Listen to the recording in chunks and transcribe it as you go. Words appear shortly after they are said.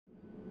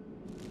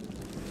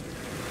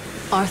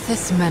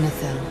Arthas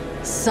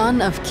Menethil,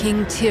 son of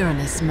King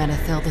Tyrannus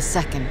Menethil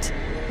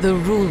II, the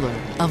ruler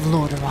of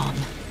Lordaeron.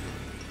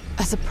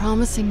 As a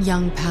promising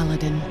young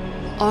paladin,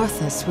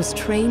 Arthas was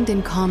trained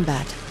in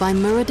combat by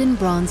Muradin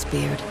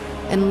Bronzebeard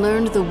and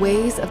learned the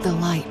ways of the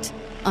light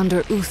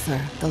under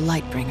Uther the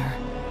Lightbringer.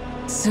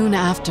 Soon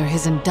after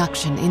his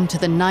induction into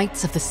the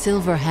Knights of the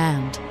Silver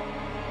Hand,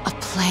 a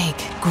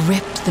plague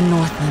gripped the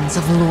Northlands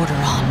of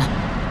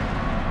Lordaeron.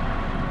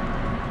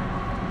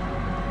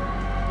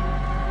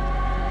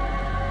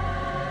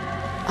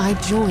 I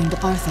joined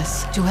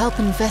Arthas to help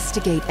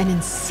investigate an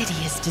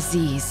insidious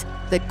disease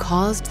that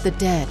caused the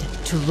dead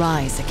to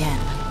rise again.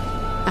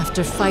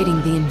 After fighting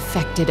the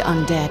infected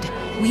undead,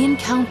 we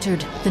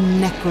encountered the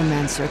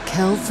necromancer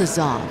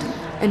Kel'Thuzad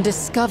and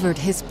discovered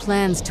his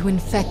plans to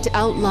infect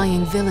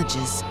outlying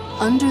villages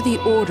under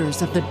the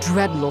orders of the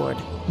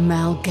Dreadlord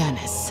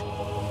Mal'Ganis.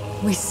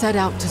 We set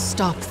out to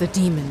stop the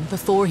demon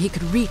before he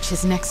could reach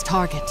his next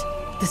target,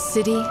 the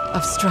city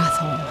of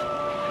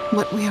Stratholme.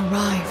 But we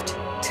arrived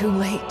too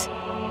late.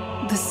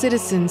 The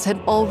citizens had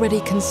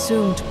already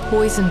consumed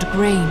poisoned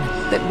grain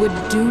that would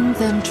doom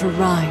them to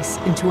rise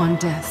into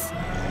undeath.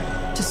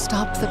 To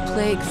stop the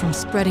plague from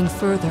spreading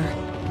further,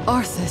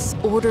 Arthas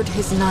ordered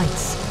his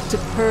knights to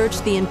purge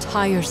the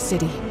entire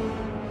city.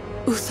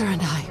 Uther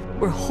and I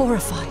were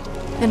horrified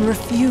and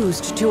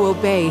refused to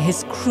obey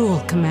his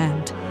cruel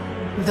command.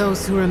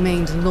 Those who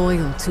remained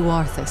loyal to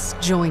Arthas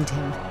joined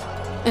him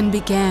and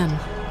began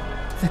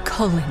the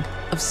culling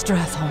of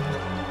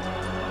Stratholme.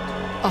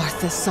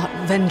 Arthas sought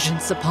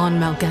vengeance upon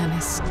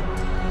Mal'Ganis,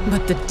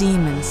 but the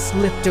demon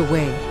slipped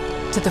away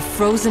to the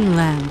frozen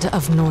land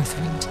of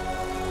Northrend.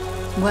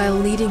 While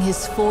leading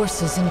his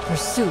forces in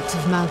pursuit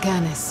of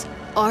Mal'Ganis,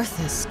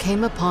 Arthas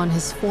came upon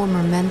his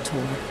former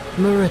mentor,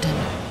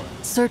 Muradin,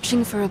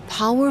 searching for a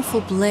powerful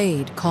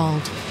blade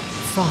called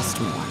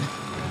Frostmourne.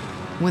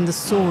 When the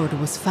sword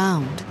was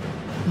found,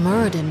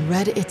 Muradin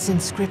read its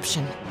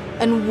inscription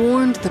and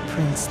warned the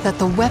prince that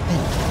the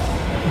weapon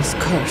was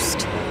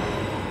cursed.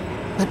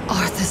 But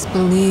Arthas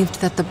believed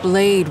that the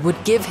blade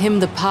would give him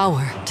the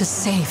power to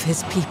save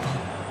his people.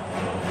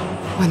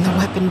 When the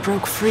weapon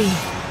broke free,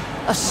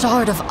 a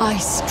shard of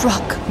ice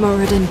struck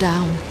Muradin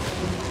down.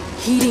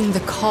 Heeding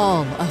the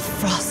call of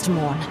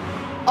Frostmourne,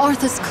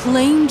 Arthas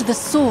claimed the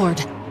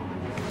sword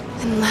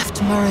and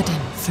left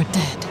Muradin for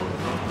dead.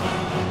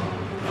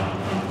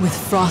 With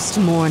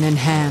Frostmourne in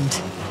hand,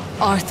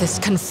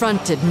 Arthas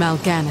confronted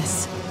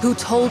Mal'Ganis, who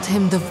told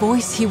him the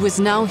voice he was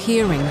now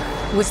hearing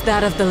was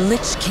that of the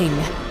Lich King,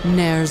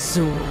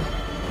 Ner'zhul.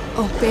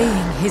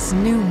 Obeying his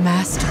new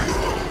master,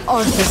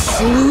 Arthas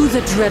slew the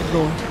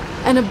Dreadlord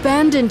and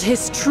abandoned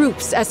his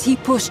troops as he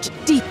pushed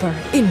deeper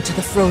into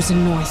the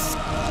frozen north.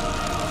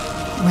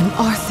 When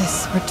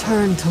Arthas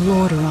returned to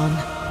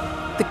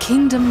Lordaeron, the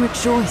kingdom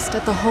rejoiced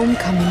at the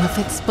homecoming of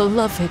its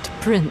beloved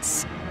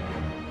prince.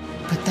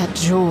 But that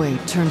joy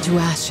turned to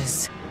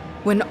ashes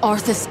when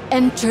Arthas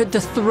entered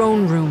the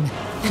throne room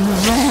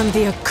and ran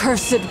the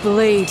accursed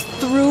blade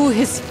through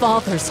his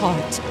father's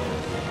heart.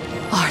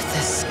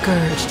 Arthas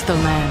scourged the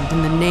land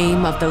in the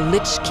name of the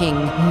Lich King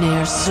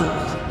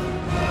Ner'zhul.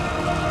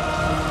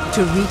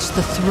 To reach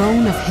the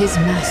throne of his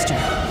master,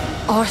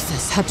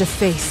 Arthas had to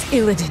face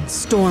Illidan's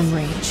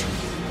Stormrage.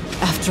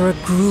 After a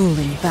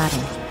grueling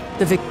battle,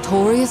 the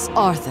victorious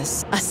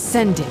Arthas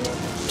ascended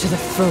to the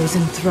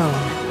frozen throne.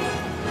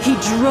 He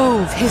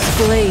drove his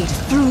blade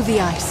through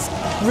the ice,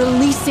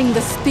 releasing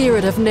the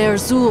spirit of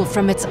Ner'zhul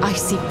from its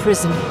icy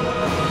prison.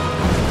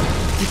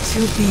 The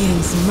two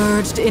beings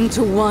merged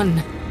into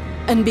one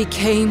and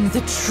became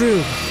the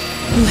true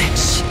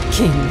Lich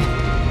King.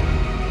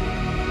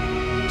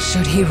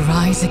 Should he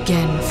rise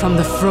again from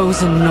the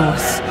frozen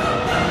north,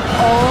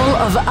 all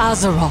of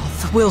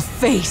Azeroth will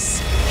face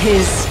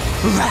his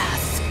wrath.